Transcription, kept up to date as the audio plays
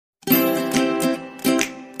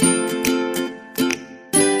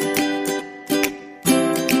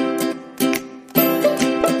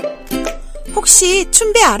혹시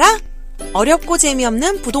춘배 알아? 어렵고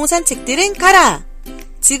재미없는 부동산 책들은 가라!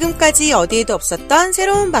 지금까지 어디에도 없었던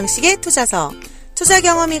새로운 방식의 투자서, 투자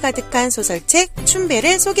경험이 가득한 소설책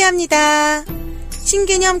춘배를 소개합니다.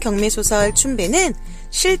 신개념 경매소설 춘배는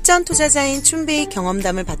실전 투자자인 춘배의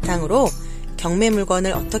경험담을 바탕으로 경매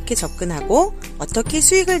물건을 어떻게 접근하고 어떻게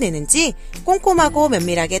수익을 내는지 꼼꼼하고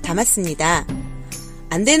면밀하게 담았습니다.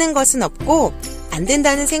 안 되는 것은 없고 안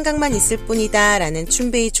된다는 생각만 있을 뿐이다 라는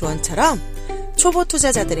춘배의 조언처럼 초보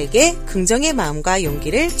투자자들에게 긍정의 마음과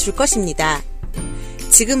용기를 줄 것입니다.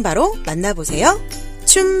 지금 바로 만나보세요.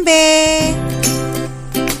 춘배.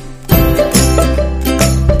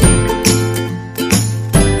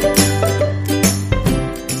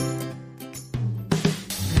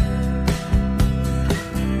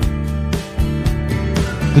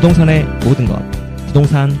 부동산의 모든 것,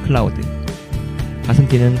 부동산 클라우드. 가슴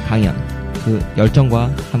뛰는 강연, 그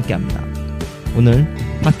열정과 함께합니다. 오늘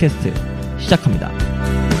팟캐스트 시작합니다.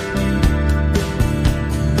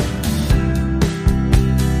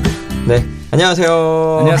 네,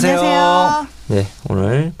 안녕하세요. 안녕하세요. 네,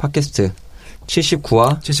 오늘 팟캐스트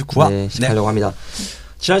 79화 네, 시작하려고 합니다.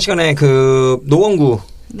 지난 시간에 그 노원구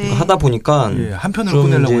하다 보니까 한 편으로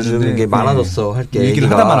끝내려고 했는데 이게 많아졌어 할 게 얘기를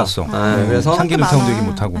하다 많았어. 그래서 상계뉴타운도 얘기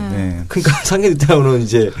못 하고. 그러니까 상계뉴타운은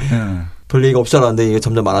이제 별 얘기가 없지 않았는데 이게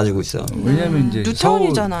점점 많아지고 있어요. 왜냐하면 이제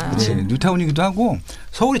뉴타운이잖아요. 뉴타운이기도 하고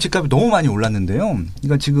서울의 집값이 너무 많이 올랐는데요.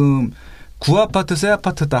 그러니까 지금 구아파트, 새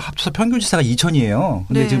아파트 다 합쳐서 평균 시세가 2천이에요.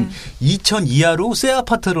 근데 지금 2천 이하로 새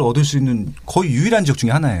아파트를 얻을 수 있는 거의 유일한 지역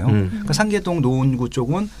중에 하나예요. 그러니까 상계동 노원구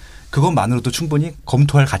쪽은 그것만으로도 충분히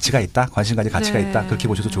검토할 가치가 있다. 관심 가질 가치가 있다. 그렇게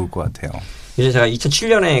보셔도 좋을 것 같아요. 이제 제가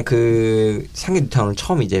 2007년에 그 상계뉴타운을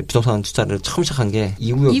처음 이제 부동산 투자를 처음 시작한 게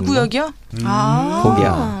 2구역이요. 2구역이요?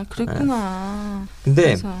 거기야. 그랬구나. 근데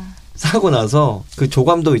그래서. 사고 나서 그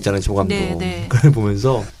조감도 있잖아요. 조감도. 그걸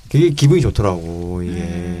보면서 되게 기분이 좋더라고.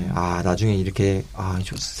 이게 나중에 이렇게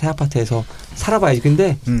새 아파트에서 살아봐야지.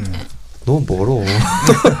 근데 너무 멀어.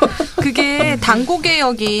 그게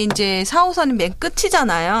당고개역이 이제 4호선이 맨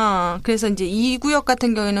끝이잖아요. 그래서 이제 2구역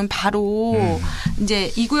같은 경우에는 바로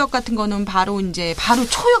이제 2구역 같은 거는 바로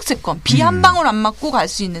초역세권 비 한 방울 안 맞고 갈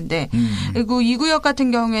수 있는데 그리고 2구역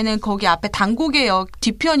같은 경우에는 거기 앞에 당고개역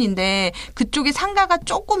뒤편인데 그쪽에 상가가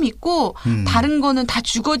조금 있고 다른 거는 다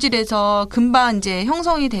주거지라서 금방 이제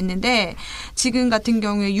형성이 됐는데 지금 같은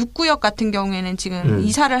경우에 6구역 같은 경우에는 지금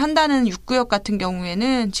이사를 한다는 6구역 같은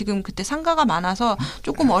경우에는 지금 그때 상가가 많아서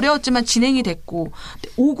조금 어려웠지만 진행이 됐고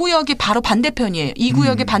 5구역이 바로 반대편이에요.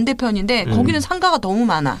 2구역의 반대편인데 거기는 상가가 너무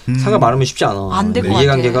많아. 상가 많으면 쉽지 않아. 안 될 것 같아.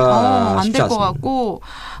 이해관계가 안 될 것 같고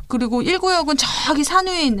그리고 1구역은 저기 산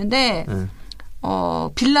위에 있는데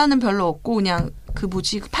빌라는 별로 없고 그냥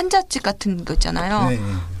판잣집 같은 거 있잖아요.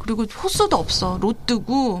 그리고 호수도 없어.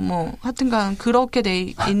 롯드고 뭐 하여튼간 그렇게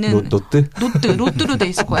돼 있는 로또로 돼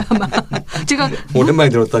있을 거야 아마. 제가 오랜만에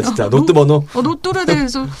들었다 진짜. 로또 번호. 로또로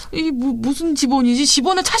돼서 이 무슨 집원이지?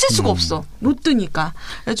 집원을 찾을 수가 없어. 로또니까.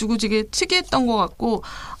 그래가지고 되게 특이했던 것 같고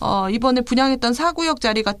이번에 분양했던 4구역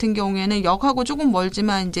자리 같은 경우에는 역하고 조금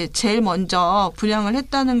멀지만 이제 제일 먼저 분양을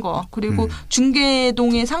했다는 거. 그리고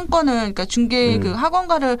중계동의 상권을 그러니까 중계 그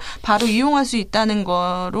학원가를 바로 이용할 수 있다는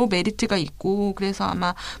거로 메리트가 있고 그래서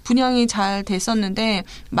아마 분양이 잘 됐었는데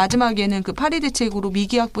마지막에는 그 파리 대책으로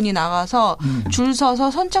미계약분이 나가서 줄 서서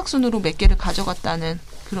선착순으로 몇 개를 가져갔다는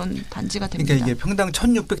그런 단지가 됩니다. 그러니까 이게 평당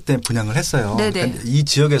 1,600대 분양을 했어요. 그러니까 이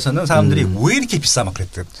지역에서는 사람들이 왜 이렇게 비싸 막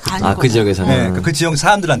그랬대요. 그 지역에서는. 네, 그 지역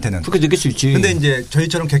사람들한테는. 그렇게 느낄 수 있지. 근데 이제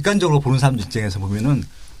저희처럼 객관적으로 보는 사람들 입장에서 보면은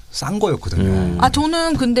싼 거였거든요.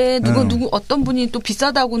 저는 근데 어떤 분이 또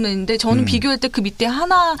비싸다고는 했는데 저는 비교할 때 그 밑에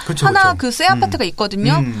하나 그 새 아파트가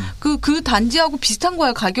있거든요. 그 단지하고 비슷한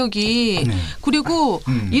거예요, 가격이. 그리고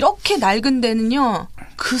이렇게 낡은 데는요,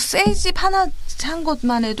 그 새 집 하나 산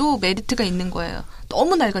것만 해도 메리트가 있는 거예요.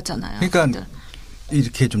 너무 낡았잖아요. 그러니까 진짜.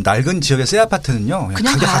 이렇게 좀 낡은 지역의 새 아파트는요.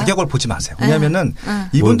 그냥 가격을 보지 마세요. 왜냐하면은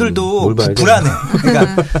이분들도 불안해.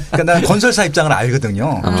 그러니까 나는 건설사 입장을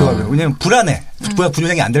알거든요. 왜냐하면 불안해.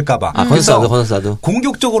 분양이 안 될까 봐. 건설사도.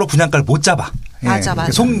 공격적으로 분양가를 못 잡아. 맞아.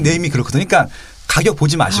 속내임이 그렇거든요. 그러니까 가격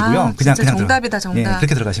보지 마시고요. 그냥 정답이다, 정답.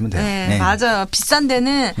 그렇게 들어가시면 돼요. 네, 맞아요. 비싼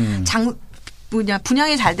데는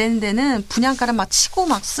분양이 잘 되는 데는 분양가를 막 치고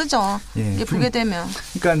막 쓰죠. 이게 보게 되면.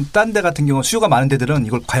 그러니까 딴 데 같은 경우 수요가 많은 데들은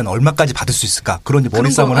이걸 과연 얼마까지 받을 수 있을까 그런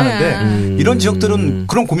머리싸움을 하는데 이런 지역들은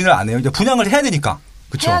그런 고민을 안 해요. 이제 분양을 해야 되니까.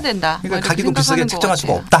 해야 된다. 그러니까 가격은 비싸게 책정할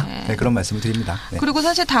수가 없다. 네, 그런 말씀을 드립니다. 네. 그리고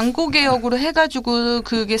사실 단고개역으로 해가지고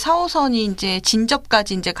그게 4호선이 이제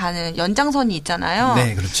진접까지 이제 가는 연장선이 있잖아요.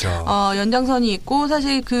 네, 그렇죠. 연장선이 있고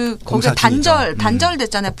사실 거기가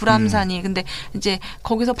단절됐잖아요. 불암산이. 근데 이제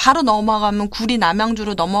거기서 바로 넘어가면 구리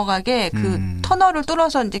남양주로 넘어가게 터널을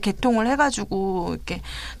뚫어서 이제 개통을 해가지고 이렇게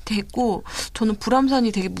됐고 저는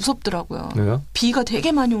불암산이 되게 무섭더라고요. 왜요? 비가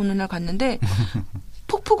되게 많이 오는 날 갔는데.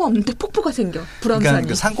 폭포가 없는데 폭포가 생겨. 불암산이. 그러니까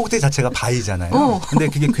그 산 꼭대기 자체가 바위잖아요. 근데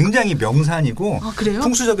그게 굉장히 명산이고 그래요?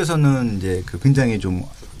 풍수적에서는 이제 굉장히 좀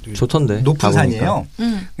좋던데. 높은 산이에요.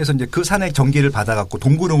 그래서 이제 그 산의 전기를 받아갖고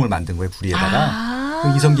동구릉을 만든 거예요. 구리에다가.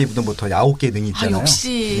 이성계부터 9개 능이 있잖아요.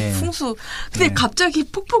 역시 풍수. 근데 갑자기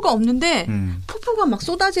폭포가 없는데 폭포가 막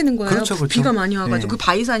쏟아지는 거예요. 그렇죠. 비가 많이 와가지고 그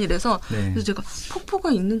바위산이라서 그래서 제가 폭포가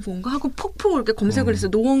있는 건가 하고 폭포 이렇게 검색을 했어요.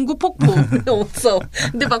 노원구 폭포. 없어.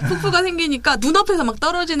 근데 막 폭포가 생기니까 눈앞에서 막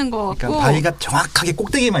떨어지는 거 같고. 그러니까 바위가 정확하게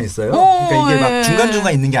꼭대기만 있어요. 그러니까 이게 막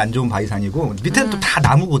중간중간 있는 게 안 좋은 바위산이고 밑에는 또 다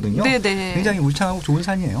나무거든요. 네네. 굉장히 울창하고 좋은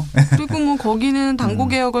산이에요. 그리고 뭐 거기는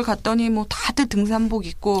단고개역을 갔더니 뭐 다들 등산복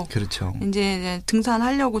입고. 그렇죠. 이제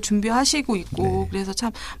등산하려고 준비하시고 있고 그래서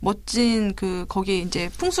참 멋진 거기 이제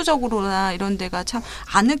풍수적으로나 이런 데가 참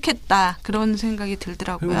아늑했다 그런 생각이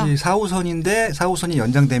들더라고요. 그리고 이제 4호선인데 4호선이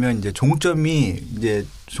연장되면 이제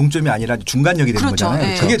종점이 아니라 중간역이 되는 그렇죠.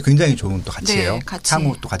 거잖아요. 네. 그게 굉장히 좋은 또 가치예요. 네, 가치.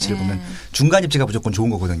 향후 또 가치를 보면 중간 입지가 무조건 좋은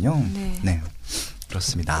거거든요. 네.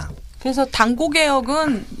 그렇습니다. 그래서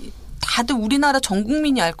단고개역은 다들 우리나라 전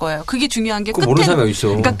국민이 알 거예요. 그게 중요한 게 끝에 모르는 사람이 어디 있어.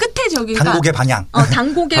 그러니까 끝에 저기 단고개 방향.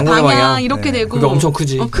 단고개 방향 이렇게 되고. 그게 엄청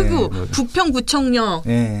크지. 크고 부평구청역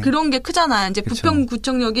그런 게 크잖아요. 이제 그쵸.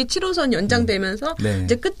 부평구청역이 7호선 연장되면서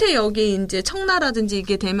이제 끝에 여기 이제 청라라든지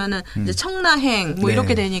이게 되면은 이제 청라행 뭐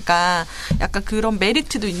이렇게 되니까 약간 그런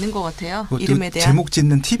메리트도 있는 것 같아요. 이름에 대한. 제목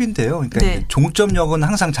짓는 팁인데요. 그러니까 종점역은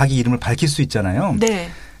항상 자기 이름을 밝힐 수 있잖아요. 네.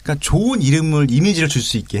 그러니까 좋은 이미지를 줄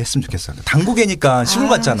수 있게 했으면 좋겠어요. 단고개니까 시골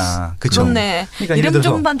같잖아. 그렇죠? 그렇네. 그러니까 이름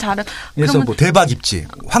좀만 잘해. 그래서 뭐 대박 입지,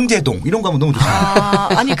 황제동 이런 거 하면 너무 좋잖아.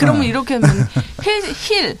 아니 그러면 이렇게 하면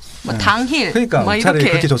힐, 뭐 당힐. 그러니까 뭐 차라리 이렇게.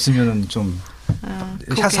 그렇게 줬으면 좀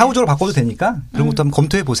사후적으로 바꿔도 되니까 그런 것도 한번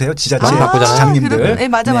검토해 보세요. 지자체 장님들. 네,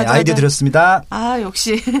 맞아. 아이디어 드렸습니다.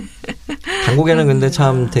 역시. 단고개는 근데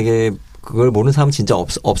참 되게 그걸 모르는 사람은 진짜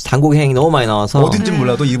단고개 행이 너무 많이 나와서 어딘지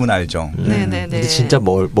몰라도 이름은 알죠. 네네네. 근데 진짜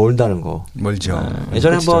멀다는 거. 멀죠.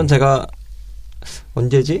 예전에 한번 제가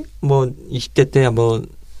언제지? 뭐 20대 때 한번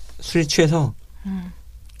술이 취해서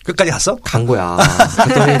끝까지 갔어? 간 거야.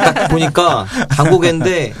 그랬더니 딱 보니까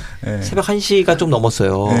단고개인데 새벽 1시가 좀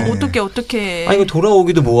넘었어요. 어떻게. 아니,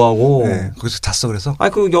 돌아오기도 뭐하고. 거기서 잤어, 그래서?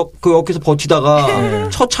 아니, 역에서 버티다가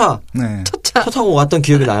차 타고 왔던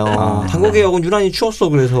기억이 나요. 단고개역은 유난히 추웠어,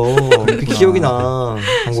 그래서. 그 기억이 나,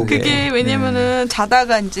 단고개. 그게 왜냐면은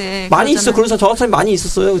자다가 이제. 많이 있어. 그래서 저 사람이 많이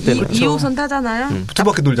있었어요, 그때는. 2호선 타잖아요. 두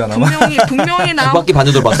바퀴 돌잖아. 분명히 나. 두 바퀴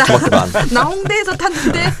반도 돌봤어, 두 바퀴 반. 나 홍대에서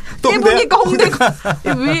탔는데. 깨보니까 홍대가.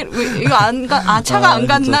 왜, 이거 차가 안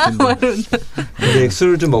갔나? 근데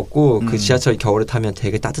술을 좀 먹고 그 지하철 겨울에 타면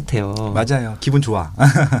되게 따뜻해요. 맞아요. 기분 좋아.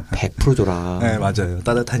 100% 좋아. 네, 맞아요.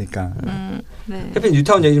 따뜻하니까. 네. 해피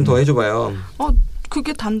뉴타운 얘기 좀 더 해줘봐요.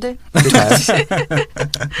 그게 단데.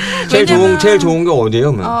 제일 좋은 게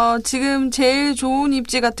어디예요? 지금 제일 좋은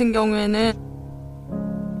입지 같은 경우에는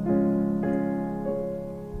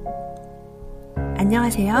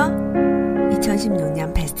안녕하세요.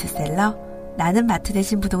 2016년 베스트셀러 나는 마트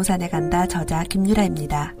대신 부동산에 간다 저자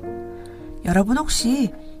김유라입니다. 여러분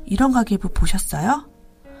혹시 이런 가계부 보셨어요?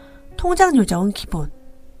 통장 요정은 기본.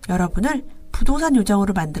 여러분을 부동산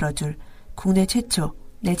요정으로 만들어줄 국내 최초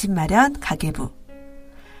내 집 마련 가계부.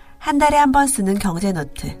 한 달에 한 번 쓰는 경제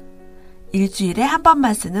노트. 일주일에 한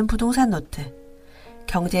번만 쓰는 부동산 노트.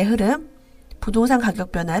 경제 흐름, 부동산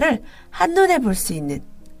가격 변화를 한눈에 볼 수 있는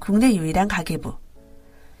국내 유일한 가계부.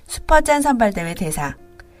 슈퍼짠 선발대회 대상.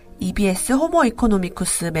 EBS 호모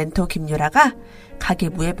이코노미쿠스 멘토 김유라가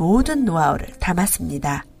가계부의 모든 노하우를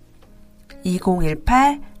담았습니다.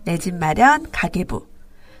 2018 내 집 마련 가계부.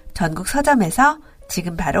 전국 서점에서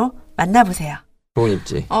지금 바로 만나보세요. 좋은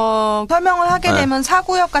입지. 설명을 하게 되면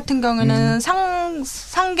 4구역 같은 경우는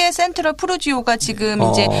상계 센트럴 프루지오가 지금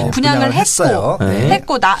이제 분양을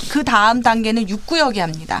했고, 그 다음 단계는 6구역이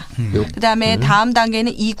합니다. 그 다음에 다음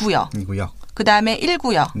단계는 2구역. 그다음에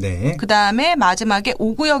 1구역, 네. 그다음에 마지막에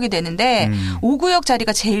 5구역이 되는데 5구역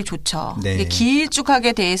자리가 제일 좋죠. 네. 이게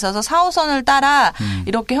길쭉하게 돼 있어서 4호선을 따라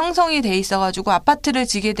이렇게 형성이 돼 있어가지고 아파트를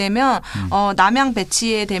지게 되면 남양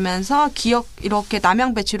배치에 되면서 기역 이렇게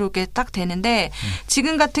남양 배치로 이렇게 딱 되는데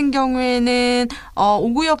지금 같은 경우에는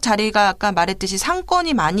 5구역 자리가 아까 말했듯이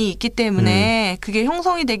상권이 많이 있기 때문에 그게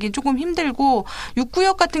형성이 되긴 조금 힘들고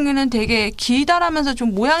 6구역 같은 경우는 되게 길다라면서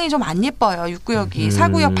좀 모양이 좀 안 예뻐요. 6구역이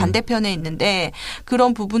 4구역 반대편에 있는데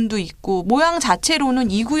그런 부분도 있고 모양 자체로는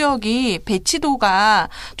 2구역이 배치도가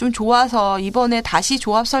좀 좋아서 이번에 다시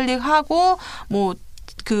조합 설립하고 뭐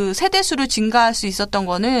그 세대수를 증가할 수 있었던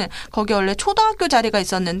거는 거기 원래 초등학교 자리가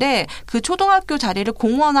있었는데 그 초등학교 자리를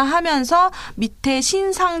공원화하면서 밑에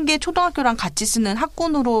신상계 초등학교랑 같이 쓰는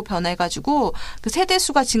학군으로 변해가지고 그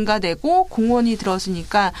세대수가 증가되고 공원이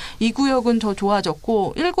들어서니까 2구역은 더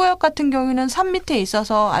좋아졌고 1구역 같은 경우는 산 밑에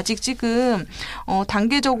있어서 아직 지금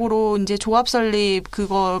단계적으로 이제 조합 설립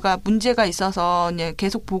그거가 문제가 있어서 이제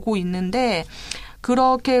계속 보고 있는데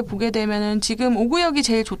그렇게 보게 되면은 지금 5구역이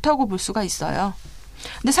제일 좋다고 볼 수가 있어요.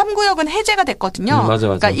 근데 3구역은 해제가 됐거든요. 맞아.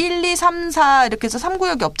 그러니까 1, 2, 3, 4 이렇게 해서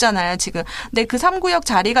 3구역이 없잖아요, 지금. 근데 그 3구역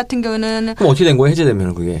자리 같은 경우는 그럼 어떻게 된 거예요?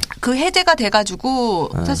 해제되면 그게? 그 해제가 돼가지고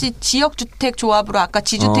사실 지역주택 조합으로 아까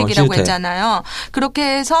지주택이라고 지주택. 했잖아요. 그렇게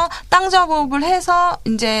해서 땅 작업을 해서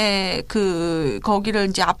이제 그 거기를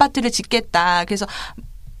이제 아파트를 짓겠다. 그래서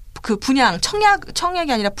그 분양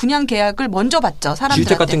청약이 아니라 분양 계약을 먼저 받죠, 사람들한테.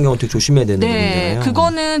 지주택 같은 경우 되게 조심해야 되는 네, 부분이잖아요.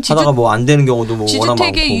 그거는 하다가 뭐 안 되는 경우도 뭐 워낙 많고.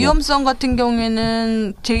 지주택의 위험성 같은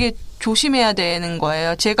경우에는 되게 조심해야 되는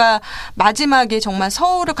거예요. 제가 마지막에 정말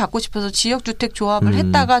서울을 갖고 싶어서 지역주택 조합을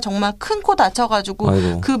했다가 정말 큰 코 다쳐가지고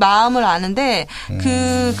아이고. 그 마음을 아는데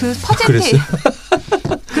그 퍼센테이지.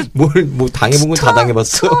 뭐 당해본 건 다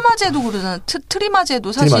당해봤어. 트라마제도 그러잖아.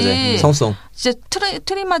 트리마제도 사실. 트리마제. 성성. 진짜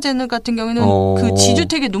트리마제는 같은 경우에는 어. 그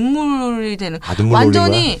지주택의 눈물이 되는. 눈물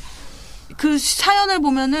완전히 그 사연을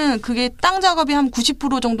보면은 그게 땅 작업이 한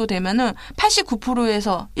 90% 정도 되면은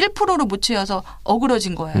 89%에서 1%로 못 채워서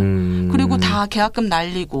어그러진 거예요. 그리고 다 계약금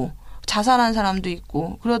날리고. 자살한 사람도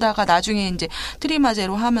있고 그러다가 나중에 이제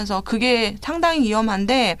트리마제로 하면서 그게 상당히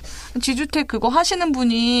위험한데 지주택 그거 하시는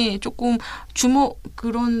분이 조금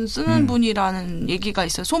그런 쓰는 분이라는 얘기가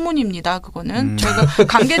있어요. 소문입니다. 그거는 저희가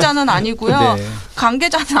관계자는 아니고요. 네.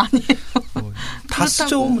 관계자는 아니에요. 다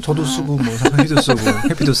쓰죠. 저도 쓰고 뭐 해피도 쓰고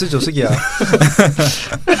해피도 쓰죠. 쓰기야.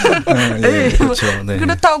 네, 그렇죠. 네.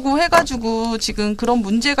 그렇다고 해가지고 지금 그런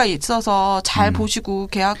문제가 있어서 잘 보시고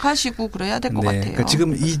계약하시고 그래야 될 것 같아요. 그러니까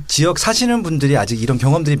지금 이 지역 사시는 분들이 아직 이런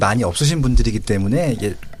경험들이 많이 없으신 분들이기 때문에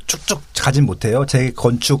이게 쭉쭉 가진 못해요.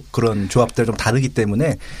 재건축 그런 조합들 좀 다르기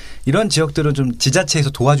때문에 이런 지역들은 좀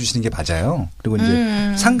지자체에서 도와주시는 게 맞아요. 그리고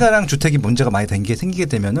이제 상가랑 주택이 문제가 많이 생기게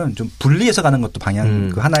되면은 좀 분리해서 가는 것도 방향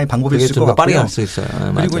그 하나의 방법일 수 있을 것 같고요. 빠르게 할 수 있어요.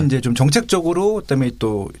 그리고 맞아. 이제 좀 정책적으로 그다음에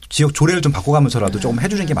또 지역 조례를 좀 바꿔가면서라도 조금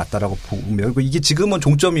해주는 게 맞다라고 보면 그리고 이게 지금은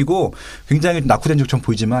종점이고 굉장히 낙후된 적처럼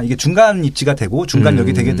보이지만 이게 중간 입지가 되고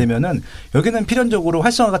중간역이 되게 되면은 여기는 필연적으로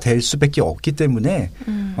활성화가 될 수밖에 없기 때문에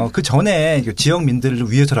그 전에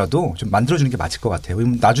지역민들을 위해서라도 좀 만들어주는 게 맞을 것 같아요.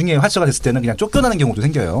 나중에 활성화 됐을 때는 그냥 쫓겨나는 경우도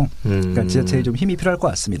생겨요. 그러니까 지자체에 좀 힘이 필요할 것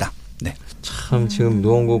같습니다. 네. 참 지금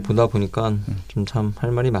노원구 보다 보니까 좀 참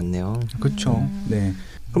할 말이 많네요. 그렇죠. 네.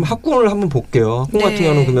 그럼 학군을 한번 볼게요. 학군 같은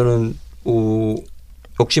경우는 그러면은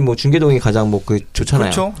역시 뭐 중계동이 가장 뭐 그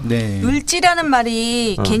좋잖아요. 그렇죠. 네. 을지라는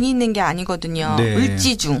말이 괜히 있는 게 아니거든요. 네.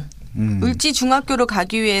 을지중. 을지중학교를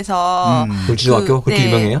가기 위해서 을지중학교 그렇게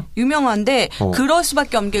유명해요? 유명한데 그럴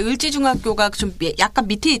수밖에 없는 게 을지중학교가 좀 약간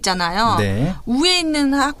밑에 있잖아요. 네. 위에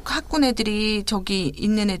있는 학군 애들이 저기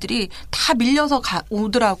있는 애들이 다 밀려서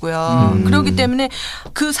오더라고요. 그렇기 때문에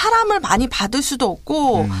그 사람을 많이 받을 수도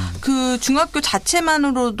없고 그 중학교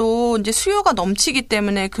자체만으로도 이제 수요가 넘치기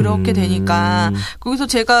때문에 그렇게 되니까 거기서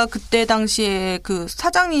제가 그때 당시에 그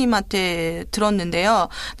사장님한테 들었는데요.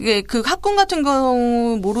 이게 그 학군 같은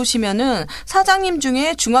경우 모르시면은 사장님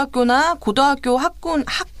중에 중학교나 고등학교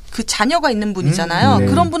그 자녀가 있는 분이잖아요. 네.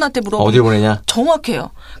 그런 분한테 물어보면 어딜 보내냐?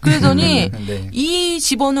 정확해요. 그러더니 네. 이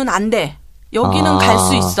집원은 안 돼. 여기는 갈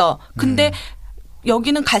수 있어. 근데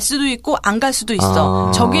여기는 갈 수도 있고 안 갈 수도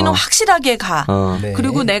있어. 저기는 확실하게 가. 네.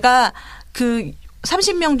 그리고 내가 그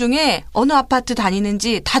 30명 중에 어느 아파트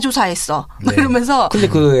다니는지 다 조사했어. 네. 그러면서 근데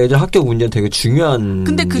그 애들 학교 문제는 되게 중요한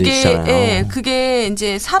근데 문제잖아요. 그게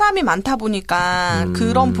이제 사람이 많다 보니까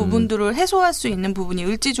그런 부분들을 해소할 수 있는 부분이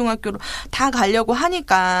을지중학교로 다 가려고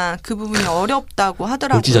하니까 그 부분이 어렵다고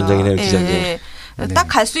하더라고요. 을지전쟁이네, 을지전쟁. 네. 딱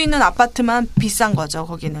갈 수 있는 아파트만 비싼 거죠.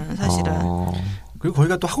 거기는 사실은. 그리고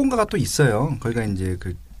거기가 또 학원가가 또 있어요. 거기가 이제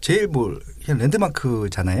그 제일 그냥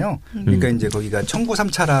랜드마크잖아요. 그러니까 이제 거기가 청구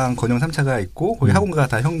 3차랑 건영 3차가 있고 거기 학원가가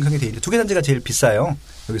다 형성이 돼 있는데 두 개 단지가 제일 비싸요.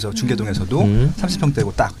 여기서 중계동에서도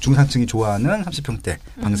 30평대고 딱 중산층이 좋아하는 30평대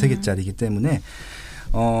방 3개짜리이기 때문에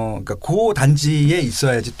그러니까 그 단지에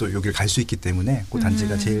있어야지 또 여기를 갈 수 있기 때문에 그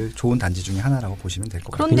단지가 제일 좋은 단지 중에 하나라고 보시면 될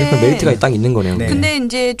것 같아요. 그런데 메리트가 딱 있는 거네요. 네. 근데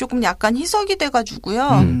이제 조금 약간 희석이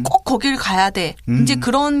돼가지고요. 꼭 거길 가야 돼. 이제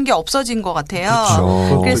그런 게 없어진 것 같아요.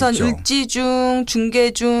 그렇죠. 그래서 그렇죠. 을지중,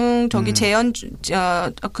 중계중, 저기 재현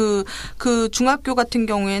그 중학교 같은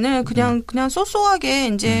경우에는 그냥 쏘쏘하게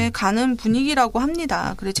이제 가는 분위기라고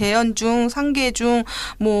합니다. 그래 재현중, 상계중,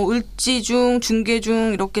 뭐 을지중,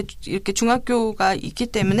 중계중 이렇게 중학교가 있기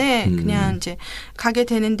때문에 그냥 이제 가게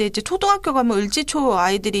되는데 이제 초등학교 가면 을지초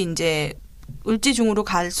아이들이 이제 을지중으로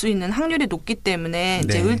갈 수 있는 확률이 높기 때문에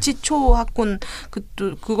이제 을지초 학군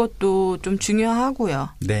그것도 좀 중요하고요.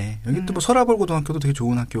 네, 여기 또 뭐 설아벌고등학교도 되게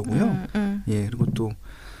좋은 학교고요. 예, 그리고 또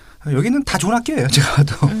여기는 다 좋은 학교예요. 제가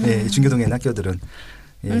봐도 예, 중계동에 있는 학교들은.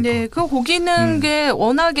 예, 네, 거기는 게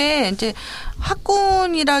워낙에 이제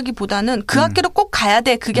학군이라기보다는 그 학교를 꼭 가야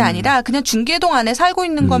돼 그게 아니라 그냥 중계동 안에 살고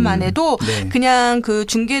있는 것만 해도 그냥 그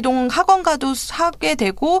중계동 학원 가도 하게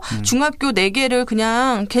되고 중학교 4개를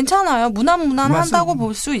그냥 괜찮아요. 무난한다고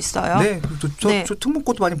볼 수 있어요. 네, 저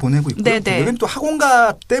특목고도 많이 보내고 있고요. 여기는 또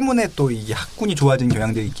학원가 때문에 또 이게 학군이 좋아진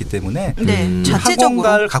경향들이 있기 때문에 자체적으로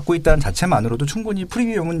학원가를 갖고 있다는 자체만으로도 충분히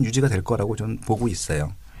프리미엄은 유지가 될 거라고 저는 보고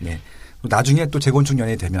있어요. 네. 나중에 또 재건축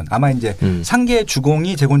연이 되면 아마 이제 상계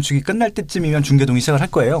주공이 재건축이 끝날 때쯤이면 중계동이 시작을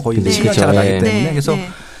할 거예요. 거의 10년차가 나기 때문에. 그래서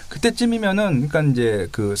그때쯤이면은 그러니까 이제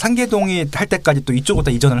그 상계동이 할 때까지 또 이쪽으로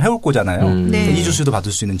다 이전을 해올 거잖아요. 이주수도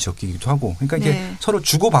받을 수 있는 지역이기도 하고. 그러니까 이게 서로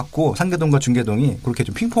주고받고 상계동과 중계동이 그렇게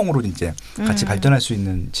좀 핑퐁으로 이제 같이 발전할 수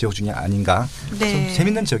있는 지역 중에 아닌가. 그래서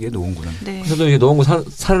재밌는 지역이에요, 노원구는. 그래서 이게 노원구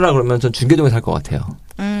살으라 그러면 전 중계동에 살 것 같아요.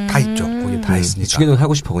 다 있죠. 거기 다 있으니까. 중계동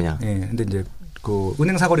살고 싶어 그냥. 네, 근데 이제 그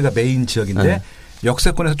은행 사거리가 메인 지역인데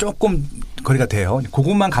역세권에서 조금 거리가 돼요.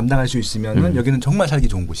 그것만 감당할 수 있으면은 여기는 정말 살기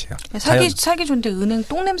좋은 곳이에요. 살기 좋은데 은행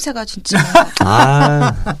똥 냄새가 진짜.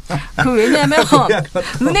 왜냐하면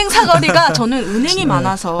은행 사거리가 저는 은행이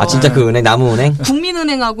많아서. 진짜 그 은행 나무은행?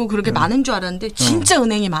 국민은행하고 그렇게 많은 줄 알았는데 진짜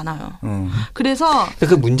은행이 많아요. 그래서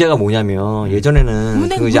그 문제가 뭐냐면 예전에는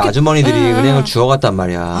그 이제 아주머니들이 은행을 주워갔단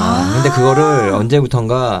말이야. 근데 그거를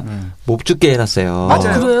언제부턴가 못 죽게 해놨어요.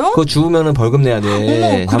 맞아요. 그래요? 그거 주우면은 벌금 내야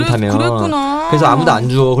돼. 잘못하면. 그랬구나. 그래서 아무도 안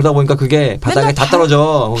주워. 그러다 보니까 그게 바닥에 다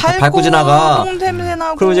떨어져. 밟고 지나가. 똥 냄새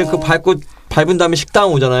나고. 그럼 이제 그 밟은 다음에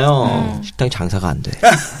식당 오잖아요. 식당이 장사가 안 돼.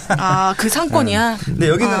 그 상권이야. 근데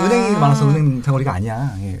여기는 은행이 많아서 은행 사거리가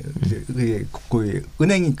아니야.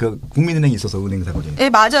 은행이 그 국민은행이 있어서 은행 사거리. 예,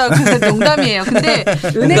 맞아요. 그 농담이에요. 근데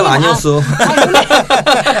농담 아니었어.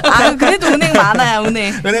 그래도 은행 많아요.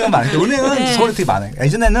 은행은 많아요. 은행은 서울에 되게 많아요.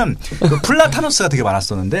 예전에는 그 플라타누스가 되게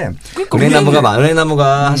많았었는데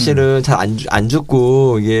은행나무가 사실은 잘 안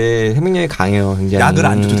죽고 이게 생명력이 강해요. 굉장히. 약을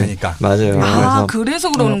안 줘도 되니까. 맞아요.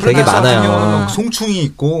 그래서 그러는구나. 되게 많아요. 송충이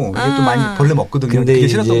있고 이게 또 많이 벌레 먹거든요. 근데 그게 이제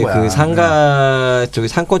싫었던 거야. 그 상가 쪽에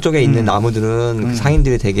상권 쪽에 있는 나무들은 그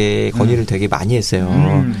상인들이 되게 건의를 되게 많이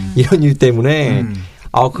했어요. 이런 일 때문에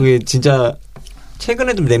그게 진짜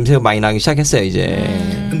최근에 좀 냄새가 많이 나기 시작했어요.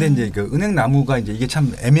 이제. 근데 이제 그 은행 나무가 이제 이게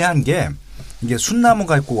참 애매한 게. 이게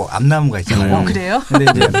순나무가 있고 암나무가 있잖아요. 그래요? 근데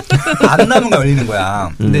이제 암나무가 열리는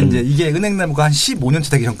거야. 근데 이제 이게 은행나무가 한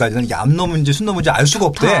 15년차 되기 전까지는 이게 암나무인지 순나무인지 알 수가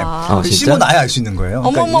없대. 심어놔야 알 수 있는 거예요.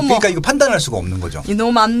 그러니까 이거 판단할 수가 없는 거죠.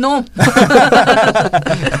 이놈 암놈.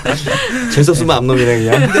 재수없으면 암놈이네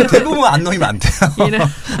그냥. 근데 대부분 암놈이 많대요.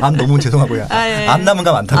 암놈은 죄송하고요.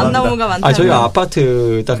 암나무가 많다고 합니다. 저희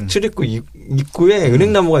아파트 딱 출입구 입구에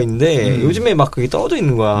은행나무가 있는데 요즘에 막 그게 떨어져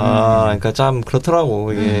있는 거야. 그러니까 참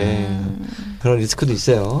그렇더라고 이게. 그런 리스크도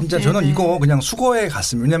있어요. 진짜 저는 이거 그냥 수거에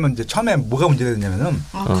갔으면 왜냐면 이제 처음에 뭐가 문제가 됐냐면은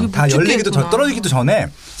다 열리기도 떨어지기도 전에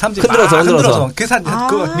사람들이 흔들어서 그래서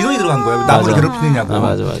그 민원이 들어간 거예요. 나무를 괴롭히느냐고.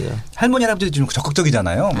 맞아. 할머니 할아버지들이 좀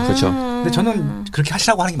적극적이잖아요. 그렇죠. 근데 저는 그렇게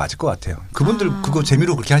하시라고 하는 게 맞을 것 같아요. 그분들 그거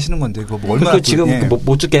재미로 그렇게 하시는 건데 그거 뭐 얼마나 지금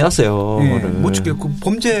못 죽게 해놨어요. 못 죽게 그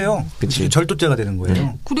범죄예요. 그치. 절도죄가 되는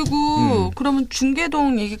거예요. 그리고 그러면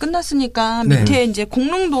중계동 얘기 끝났으니까 밑에 이제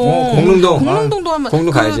공릉동. 공릉동도 한번.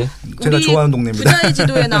 공릉 가야지. 제가 좋아하는 동네입니다. 부자의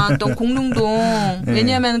지도에 나왔던 공릉동.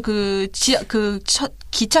 왜냐하면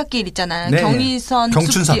기찻길 있잖아요. 경의선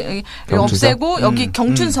경춘선 없애고 여기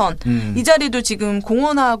경춘선 이 자리도 지금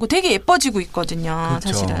공원하고 되게 예뻐지고 있거든요.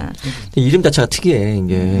 그렇죠. 사실은 이름 자체가 특이해.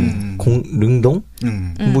 이게 공릉동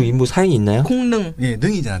뭐 사연이 있나요? 공릉. 예,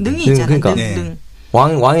 능이잖아. 능이 있잖아. 그러니까 능.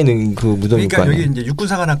 왕의 능 그 무덤이 있고. 그러니까 여기 이제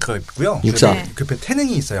육군사관학교가 있고요. 육사. 그 옆에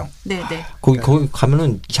태능이 있어요. 네. 거기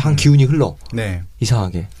가면은 이상한 기운이 흘러. 네.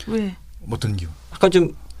 이상하게. 왜? 어떤 기운? 약간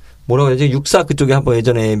좀 뭐라고 해야지 육사 그쪽에 한번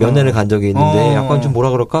예전에 면회를 간 적이 있는데 약간 좀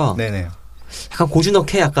뭐라 그럴까? 네네. 약간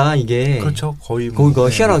고즈넉해 약간 이게. 그렇죠. 거의 뭐. 거기가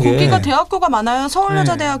희한하게. 거기가 대학교가 많아요.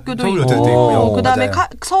 서울여자대학교도 있고. 있고요. 그다음에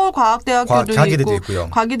서울과학대학교도 과기대도 있고. 있고요.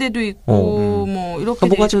 과기대도 있고. 뭐 이렇게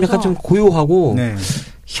뭔가 좀 약간 좀 고요하고 네.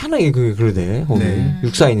 희한하게 그러네. 거기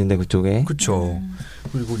육사 있는데 그쪽에. 그렇죠.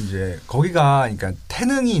 그리고 이제 거기가 그러니까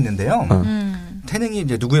태능이 있는데요. 태능이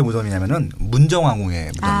이제 누구의 무덤이냐면은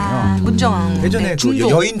문정왕후의 무덤이에요. 문정왕후. 예전에 그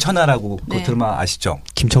여인천하라고 그 드라마 아시죠?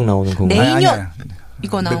 김청 나오는 거. 내년.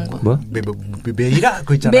 이거 나온 거. 뭐? 메이라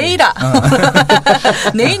그거 있잖아요. 메이라.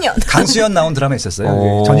 내년. 강수연 나온 드라마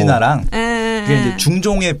있었어요. 전인아랑. 그게 이제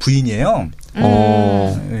중종의 부인이에요.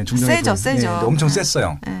 네, 세죠. 네, 엄청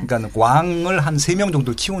셌어요. 그러니까 왕을 한 3명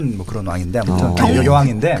정도 키운 뭐 그런 왕인데 아무튼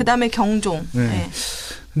여왕인데. 그다음에 경종. 네.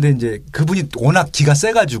 근데 이제 그분이 워낙 기가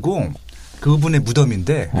세가지고 그분의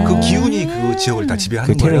무덤인데 그 기운이 그 지역을 다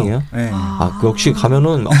지배하는 그 거예요. 네. 그 역시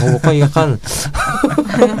가면은 약간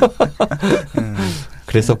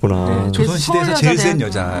그랬었구나. 네, 조선시대에서 제일 센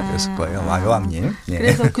여자였을 거예요. 여왕님. 예.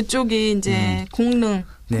 그래서 그쪽이 이제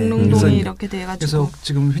공릉동이 이렇게 돼가지고. 그래서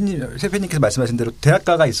지금 세팬님께서 말씀하신 대로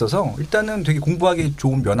대학가가 있어서 일단은 되게 공부하기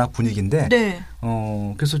좋은 면학 분위기인데. 네.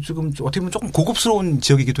 그래서 지금 어떻게 보면 조금 고급스러운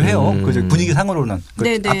지역이기도 해요. 그 분위기 상으로는.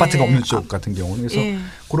 아파트가 없는 쪽 같은 경우는. 그래서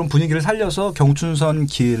그런 분위기를 살려서 경춘선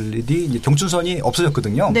길이 이제 경춘선이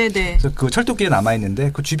없어졌거든요. 네네. 그래서 그 철도길이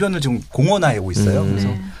남아있는데 그 주변을 지금 공원화하고 있어요. 그래서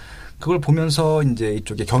그걸 보면서 이제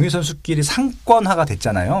이쪽에 경의선 숲길이 상권화가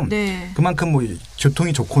됐잖아요. 네. 그만큼 뭐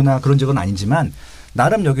교통이 좋거나 그런 지역은 아니지만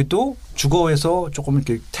나름 여기도 주거에서 조금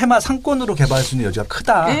이렇게 테마 상권으로 개발할 수 있는 여지가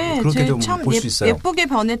크다. 네, 그렇게 좀 볼 수 있어요. 예쁘게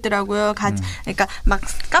변했더라고요. 그러니까 막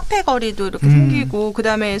카페 거리도 이렇게 생기고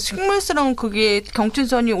그다음에 식물스러운 그게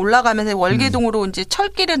경춘선이 올라가면서 월계동으로 이제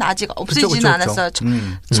철길은 아직 없어지지는 않았어요.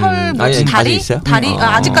 철 뭐지 다리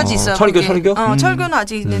아직까지 있어요. 철교. 철교는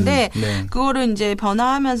아직 있는데 그거를 이제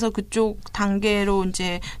변화하면서 그쪽 단계로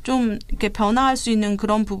이제 좀 이렇게 변화할 수 있는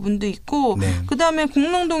그런 부분도 있고 그다음에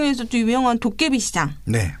공릉동에서도 유명한 도깨비 시장.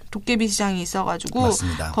 네. 도깨비 시장이 있어가지고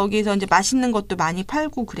맞습니다. 거기서 이제 맛있는 것도 많이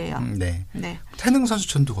팔고 그래요. 네. 태능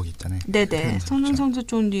선수촌도 거기 있잖아요. 네네. 태능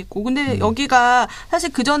선수촌도 있고. 근데 여기가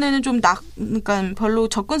사실 그 전에는 좀 그러니까 별로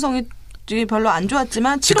접근성이 별로 안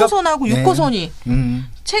좋았지만 7호선하고 6호선이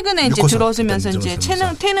최근에 이제 들어서면서 이제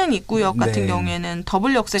태능 입구역 같은 경우에는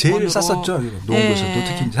더블 역세권으로 제일 쌌었죠. 노원구에서도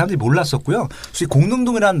특히 사람들이 몰랐었고요. 솔직히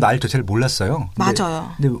공릉동이라는 말 자체를 몰랐어요.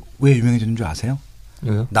 맞아요. 근데 왜 유명해졌는 줄 아세요?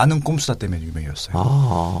 왜요? 나는 꼼수다 때문에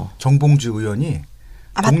유명해졌어요. 정봉주 의원이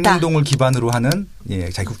공릉동을 기반으로 하는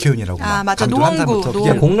자기 국회의원이라고 맞아. 노원구.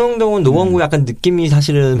 공릉동은 노원구 약간 느낌이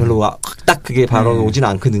사실은 별로 딱 그게 바로 오지는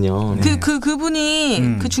않거든요.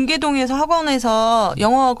 그분이 그 중계동에서 학원에서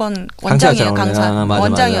영어학원 원장이에요.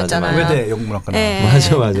 원장이었잖아요. 외대 영문학과.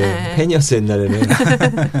 맞아. 팬이었어 옛날에는.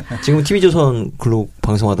 지금 TV조선 글로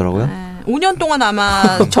방송하더라고요. 5년 동안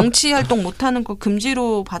아마 정치 활동 못하는 거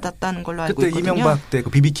금지로 받았다는 걸로 알고 있거든요. 그때 이명박 때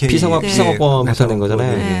그 BBK 피선거권 못하는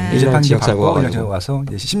거잖아요. 일반 지역사고 그냥 와서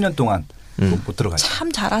 10년 동안 못 들어가요.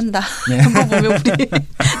 참 잘한다. 그거 보면 우리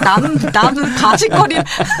남은 가시거리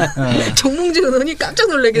정몽주 의원이 깜짝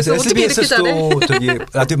놀라겠어. 어떻게 이렇게 잘해? SBS도 저기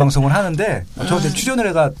라디오 방송을 하는데 저한테 출연을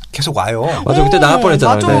해가 계속 와요. 맞아. 그때 나갈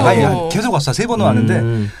뻔했잖아요. 아니, 계속 왔어. 3번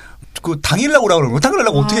왔는데. 그 당일날 오라고 그러는 거. 당일날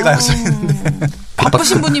어떻게 가요?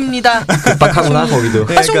 바쁘신 분입니다. 급박하구나 거기도.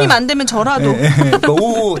 하송님 안 되면 저라도. 그러니까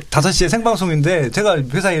오후 5시에 생방송인데 제가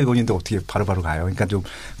회사 일본인데 어떻게 바로바로 가요. 그러니까 좀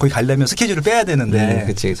거기 가려면 스케줄을 빼야 되는데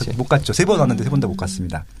그치. 못 갔죠. 3번 왔는데 3번 다 못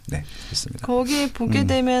갔습니다. 네, 좋습니다. 거기 보게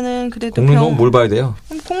되면은 그래도 공릉동 뭘 봐야 돼요?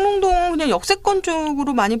 공릉동 그냥 역세권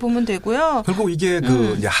쪽으로 많이 보면 되고요. 결국 이게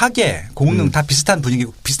그 이제 하계, 공릉 다 비슷한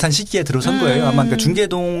분위기고 비슷한 시기에 들어선 거예요. 아마 그러니까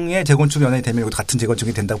중계동의 재건축 연행이 되면 이것도 같은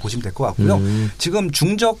재건축이 된다고 보시면 될 것 같고요. 지금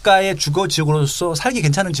중저가의 주거 지역으로서 살기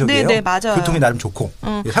괜찮은 지역이에요. 네, 맞아요. 교통이 나름 좋고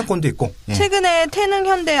상권도 있고. 최근에 태능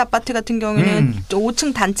현대 아파트 같은 경우에는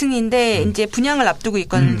 5층 단층인데 이제 분양을 앞두고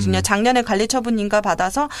있거든요. 작년에 관리처분인가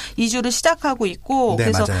받아서 이주를 시작하고 있고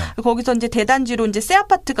그래서 맞아요. 거기서 이제 대단지로 이제 새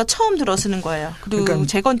아파트가 처음 들어서는 거예요. 그리고 그러니까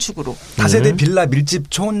재건축으로. 다세대 빌라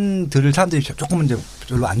밀집촌들을 사람들이 조금은 이제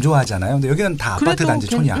별로 안 좋아하잖아요. 근데 여기는 다 아파트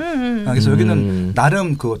단지촌이야. 그래서 여기는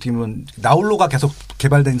나름 그 어떻게 보면 나홀로가 계속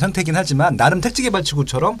개발된 상태이긴 하지만 나름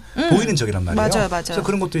택지개발지구처럼 보이는 지역이란 말이에요. 맞아요. 그래서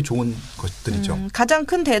그런 것들이 좋은 것들이죠. 가장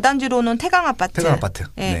큰 대단지로는 태강 아파트.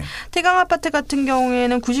 네. 태강 아파트 같은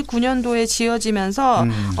경우에는 99년도에 지어지면서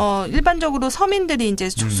일반적으로 서민들이 이제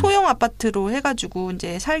소형 아파트로 해가지고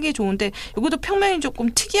이제 살기 좋은데 이것도 평면이 조금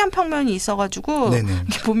특이한 평면이 있어가지고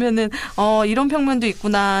이렇게 보면은 이런 평면도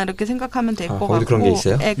있구나 이렇게 생각하면 될 것 같고. 그런 게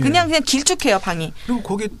있어요? 네, 그냥 길쭉해요 방이. 그리고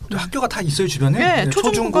거기 학교가 다 있어요 주변에. 네,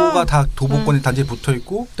 초중고가 다 도보권에 단지에 붙어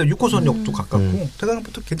있고, 6호선역도 가깝고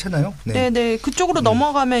대강부터 괜찮아요. 네, 그쪽으로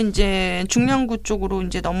넘어가면 이제 중량구 쪽으로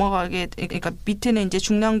이제 넘어가게, 그러니까 밑에는 이제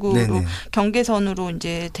중량구로 경계선으로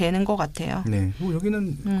이제 되는 것 같아요. 네,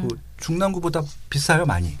 여기는 그 중랑구보다 비싸요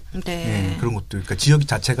많이. 네. 그런 것도 그러니까 지역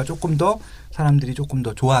자체가 조금 더 사람들이 조금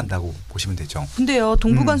더 좋아한다고 보시면 되죠. 근데요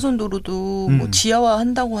동부간선도로도 뭐 지하화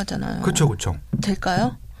한다고 하잖아요. 그렇죠.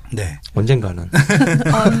 될까요? 네. 언젠가는.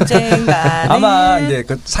 아마 이제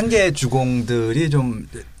그 상계 주공들이 좀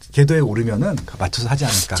궤도에 오르면은 맞춰서 하지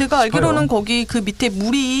않을까. 제가 알기로는 거기 그 밑에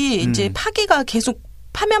물이 이제 파기가 계속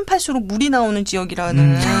파면 팔수록 물이 나오는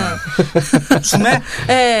지역이라는. 숨에?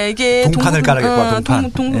 네, 이게 동판을 깔아야겠구나.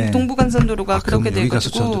 동판. 동부간선도로가 그렇게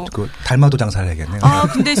돼가지고. 그 달마도 장사를 해야겠네요.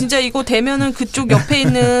 근데 진짜 이거 되면은 그쪽 옆에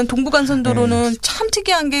있는 동부간선도로는 참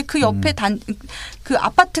특이한 게 그 옆에 그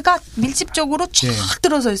아파트가 밀집적으로 쫙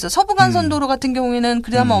들어서 있어. 서부간선도로 같은 경우에는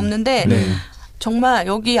그나마 없는데 정말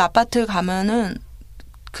여기 아파트 가면은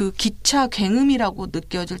그 기차 굉음이라고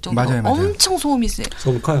느껴질 정도로 맞아요. 엄청 소음이 세요.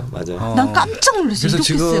 소음 커요. 맞아요. 난 깜짝 놀랐어요. 그래서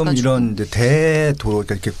지금 세가지고. 이런 이제 대도로,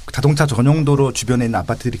 그러니까 이렇게 자동차 전용도로 주변에 있는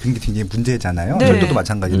아파트들이 굉장히 문제잖아요. 철도도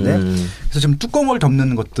마찬가지인데. 그래서 지금 뚜껑을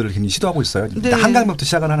덮는 것들을 굉장히 시도하고 있어요. 한강변부터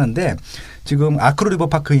시작을 하는데 지금 아크로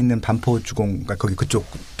리버파크에 있는 반포 주공, 그러니까 거기 그쪽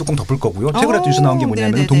뚜껑 덮을 거고요. 최근에 뉴스 나온 게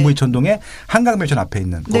뭐냐면 동부이천동에 한강변천 앞에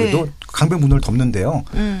있는 거기도 강변 문을 덮는데요.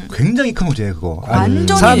 굉장히 큰 문제예요, 그거.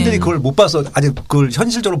 완전히. 사람들이 그걸 못 봐서 아직 그걸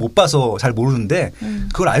현실적으로 못 봐서 잘 모르는데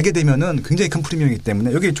그걸 알게 되면은 굉장히 큰 프리미엄이기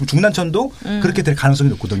때문에 여기 중난천도 그렇게 될 가능성이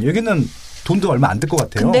높거든요. 여기는 돈도 얼마 안 들 것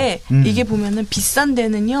같아요. 근데 이게 보면은 비싼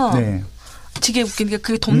데는요. 되게 웃긴 게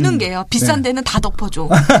그 덮는 게요. 비싼 데는 다 덮어줘.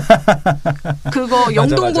 그거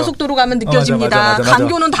영동고속도로 가면 느껴집니다. 맞아.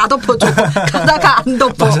 강교는 다 덮어줘. 가다가 안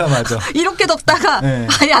덮어. 맞아. 이렇게 덮다가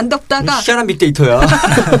아예 안 덮다가. 희한한 빅데이터야.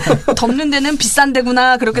 덮는 데는 비싼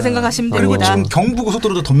데구나 그렇게 생각하시면 그리고 됩니다. 지금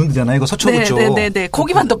경부고속도로도 덮는 데잖아요. 이거 서초구 쪽. 네.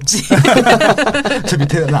 거기만 덮지. 저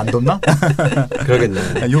밑에는 안 덮나?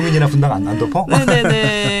 그러겠네. 용인이나 분당 안 덮어?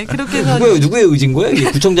 네네네. 그렇게 해서. 누구의 의지인 거예요?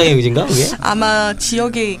 이게 구청장의 의지인가? 그게? 아마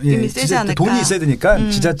지역의 입김이 세지 않을까. 돈이 있어야 되니까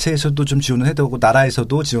지자체에서도 좀 지원을 해야 되고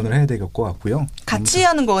나라에서도 지원을 해야 될 것 같고요. 같이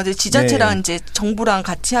하는 거 같아요. 지자체랑 이제 정부랑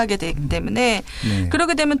같이 하게 되기 때문에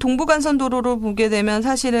그러게 되면 동부간선도로를 보게 되면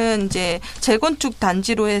사실은 이제 재건축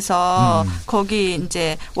단지로 해서 거기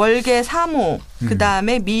이제 월계 3호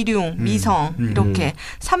그다음에 미룡, 미성 이렇게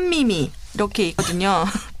삼미미 이렇게 있거든요.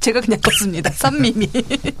 제가 그냥 껐습니다. 쌈미미.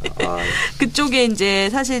 그쪽에 이제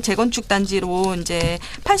사실 재건축 단지로 이제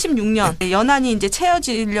 86년 연안이 이제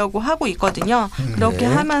채워지려고 하고 있거든요. 그렇게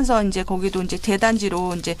하면서 이제 거기도 이제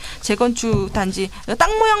대단지로 이제 재건축 단지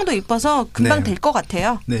땅 모양도 이뻐서 금방 될 것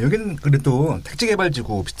같아요. 네, 여기는 그래도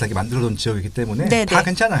택지개발지구 비슷하게 만들어둔 지역이기 때문에 다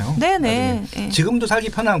괜찮아요. 네네. 지금도 살기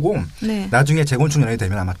편하고 나중에 재건축 연이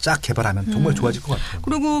되면 아마 쫙 개발하면 정말 좋아질 것 같아요.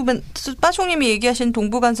 그리고 빠숑님이 얘기하신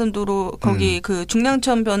동부간선도로 거기 그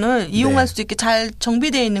중량천변을 이용할 수 있게 잘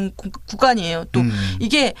정비되어 있는 구간이에요. 또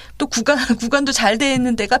이게 또 구간도 잘 되어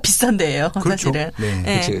있는 데가 비싼 데예요. 그렇죠. 사실은.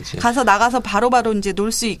 네. 그치. 가서 나가서 바로바로 이제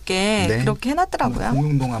놀 수 있게 그렇게 해놨더라고요.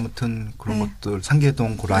 공릉동 아무튼 그런 것들,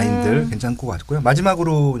 상계동 그 라인들 괜찮고 같고요.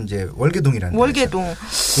 마지막으로 이제 월계동이라는 월계동.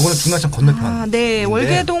 이거는 중랑천 건너편. 네,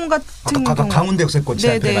 월계동 같은 아까 강운대 역세권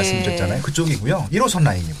지하철 네네. 말씀드렸잖아요. 그쪽이고요. 1호선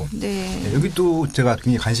라인이고. 여기 또 제가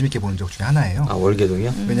굉장히 관심 있게 보는 적 중에 하나예요.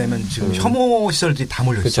 월계동이요? 왜냐하면 지금 혐오 시설들이 다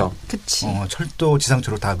몰려 있어. 그치. 철도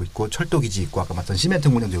지상철로 다 있고 철도 기지 있고 아까 말했던 시멘트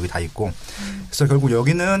공장도 여기 다 있고. 그래서 결국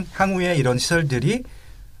여기는 향후에 이런 시설들이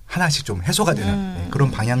하나씩 좀 해소가 되는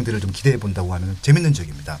그런 방향들을 좀 기대해 본다고 하면 재밌는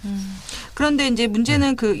지역입니다. 그런데 이제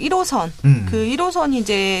문제는 그 1호선, 그 1호선이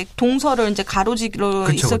이제 동서를 이제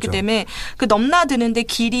가로지로 있었기 때문에 그 넘나드는데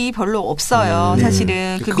길이 별로 없어요.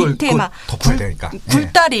 사실은 그 밑에 막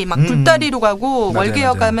굴다리 막 굴다리로 가고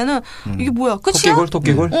월계역 가면은 이게 뭐야 끝이야?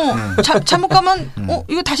 토끼굴. 잘못 가면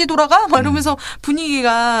이거 다시 돌아가? 막 이러면서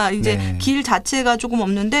분위기가 이제 길 자체가 조금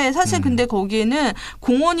없는데 사실 근데 거기에는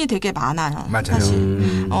공원이 되게 많아요. 맞아요.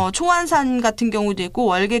 사실. 초안산 같은 경우도 있고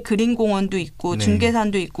월계 그린공원도 있고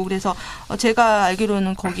중계산도 있고 그래서 제가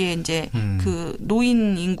알기로는 거기에 이제 그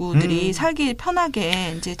노인 인구들이 살기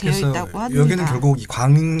편하게 이제 되어 있다고 합니다. 여기는 결국 이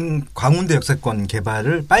광운대 역세권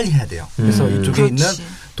개발을 빨리 해야 돼요. 그래서 이쪽에 있는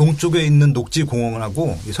동쪽에 있는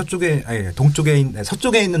녹지공원하고 서쪽에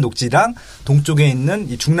있는 녹지랑 동쪽에 있는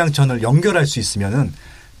이 중랑천을 연결할 수 있으면은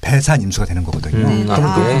배산 임수가 되는 거거든요.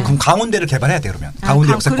 그럼 강운대를 개발해야 돼 그러면.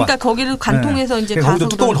 강운대 역세권. 그러니까 거기를 관통해서 이제 가서 거기도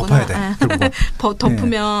뚜껑을 덮어야 돼.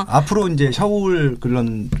 덮으면 앞으로 이제 서울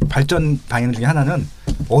그런 발전 방향 중에 하나는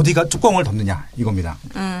어디가 뚜껑을 덮느냐 이겁니다.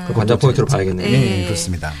 그 관전 포인트로 봐야겠네요. 네,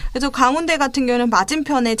 그렇습니다. 그래서 강원대 같은 경우는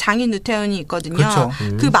맞은편에 장인누타운이 있거든요. 그렇죠.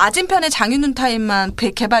 그 맞은편에 장인누타운만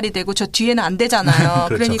개발이 되고 저 뒤에는 안 되잖아요.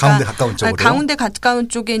 그렇죠. 그러니까 가운데 가까운 쪽으로. 가운데 가까운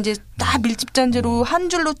쪽에 이제 딱 밀집단지로 한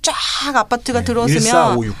줄로 쫙 아파트가 들어서면 1,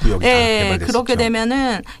 4, 5, 6, 9 예, 그렇게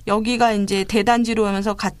되면은 여기가 이제 대단지로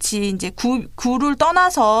하면서 같이 이제 구를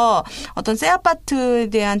떠나서 어떤 새 아파트에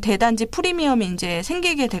대한 대단지 프리미엄이 이제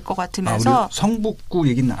생기게 될 것 같으면서 우리 성북구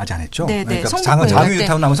얘기는 아직 안 했죠. 네, 그러니까 성북구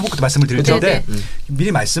장유타운 나오면 성북구도 말씀을 드릴 텐데 네.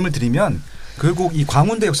 미리 말씀을 드리면 결국 이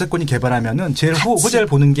광운대 역세권이 개발하면은 제일 호재를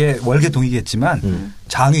보는 게 월계동이겠지만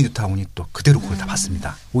장유타운이 또 그대로 그걸 다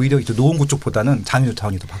받습니다. 오히려 이제 노원구 쪽보다는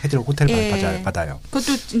장유타운이 더 해드리고 호텔을 받아요.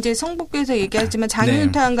 그것도 이제 성북구에서 얘기하지만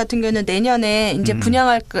장유타운 같은 경우는 내년에 이제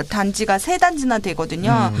분양할 단지가 3단지나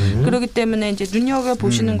되거든요. 그렇기 때문에 이제 눈여겨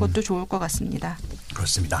보시는 것도 좋을 것 같습니다.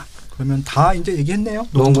 그렇습니다. 그러면 다 이제 얘기했네요.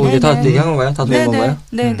 노원구 이제 다 얘기한 건가요? 다 들은 건가요?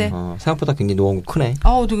 네네. 생각보다 굉장히 노원구 크네.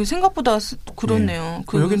 되게 생각보다 그렇네요.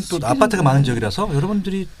 여기는 또 아파트가 많은 지역이라서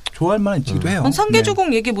여러분들이 좋아할 만한 지역이기도 해요.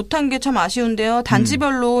 상계주공 얘기 못한 게 참 아쉬운데요.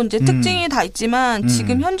 단지별로 이제 특징이 다 있지만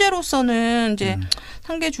지금 현재로서는 이제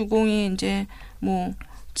상계주공이 이제 뭐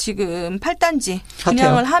지금 8단지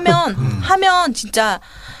분양을 하면 진짜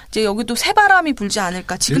이제 여기도 새바람이 불지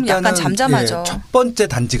않을까. 지금 약간 잠잠하죠. 첫 번째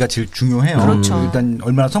단지가 제일 중요해요. 그렇죠. 일단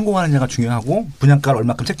얼마나 성공하느냐가 중요하고 분양가를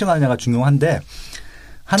얼마큼 책정하느냐가 중요한데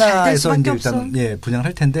하나에서 이제 일단 분양을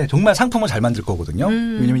할 텐데 정말 상품을 잘 만들 거거든요.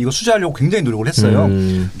 왜냐하면 이거 수주하려고 굉장히 노력을 했어요.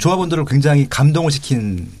 조합원들을 굉장히 감동을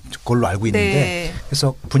시킨 걸로 알고 있는데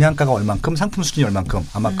그래서 분양가가 얼만큼 상품 수준이 얼만큼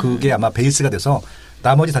아마 그게 아마 베이스가 돼서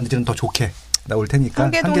나머지 단지들은 더 좋게 나올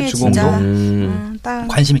테니까 상계주공도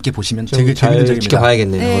관심 있게 보시면 되게 재밌는 적입니다.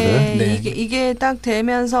 지켜봐야겠네요. 네. 이게 딱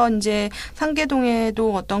되면서 이제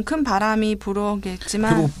상계동에도 어떤 큰 바람이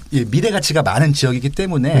불어오겠지만 그리고 미래 가치가 많은 지역이기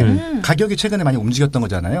때문에 가격이 최근에 많이 움직였던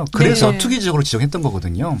거잖아요. 그래서 투기지역으로 지정했던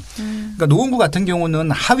거거든요. 그러니까 노원구 같은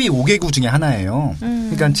경우는 하위 5개구 중에 하나예요.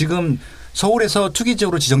 그러니까 지금 서울에서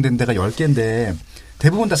투기지역으로 지정된 데가 10개인데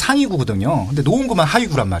대부분 다 상위구거든요. 근데 노원구만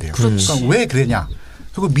하위구란 말이에요. 그러니까 왜 그러냐?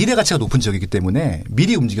 그리고 미래 가치가 높은 지역이기 때문에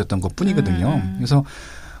미리 움직였던 것 뿐이거든요. 그래서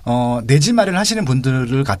내 집 마련하시는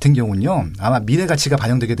분들 같은 경우는요. 아마 미래 가치가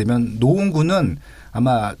반영되게 되면 노원구는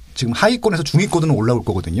아마 지금 하위권에서 중위권으로 올라올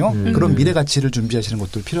거거든요. 그런 미래 가치를 준비하시는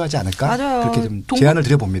것도 필요하지 않을까? 맞아요. 그렇게 좀 제안을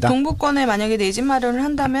드려봅니다. 동부권에 만약에 내 집 마련을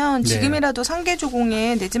한다면 지금이라도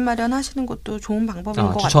상계주공에 내 집 마련하시는 것도 좋은 방법인 것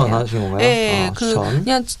같아요. 추천하시는 건가요? 네,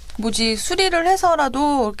 그냥 수리를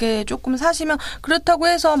해서라도 이렇게 조금 사시면 그렇다고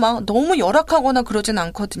해서 막 너무 열악하거나 그러진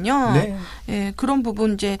않거든요. 네, 그런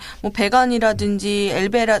부분 이제 뭐 배관이라든지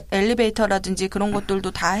엘리베이터라든지 그런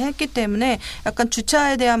것들도 다 했기 때문에 약간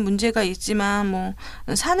주차에 대한 문제가 있지만 뭐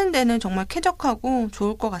사는 데는 정말 쾌적하고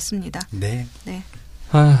좋을 것 같습니다. 네.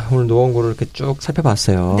 오늘 노원구를 이렇게 쭉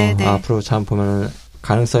살펴봤어요. 앞으로 참 보면은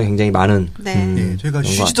가능성이 굉장히 많은. 저희가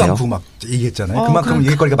쉬지도 않고 막 얘기했잖아요. 그만큼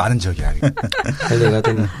얘기거리가 많은 지역이야. 할 얘기가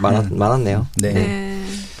좀 많았네요.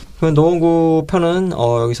 그럼 노원구 편은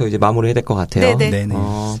여기서 이제 마무리해야 될 것 같아요.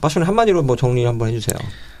 빠쇼는 한마디로 뭐 정리 한번 해주세요.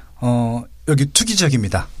 여기 투기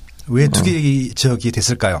지역입니다. 왜 투기 지역이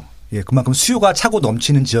됐을까요? 그만큼 수요가 차고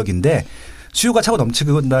넘치는 지역인데 수요가 차고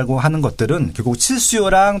넘치는다고 하는 것들은 결국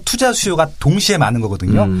실수요랑 투자 수요가 동시에 많은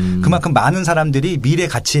거거든요. 그만큼 많은 사람들이 미래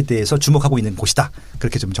가치에 대해서 주목하고 있는 곳이다.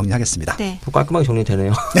 그렇게 좀 정리하겠습니다. 깔끔하게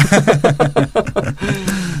정리되네요.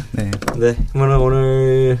 그러면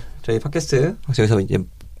오늘 저희 팟캐스트 여기서 이제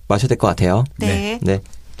마쳐야 될 것 같아요.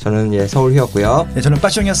 저는 서울 휘였고요. 저는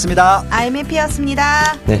빠숑이었습니다.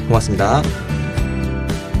 아임해피였습니다. 고맙습니다.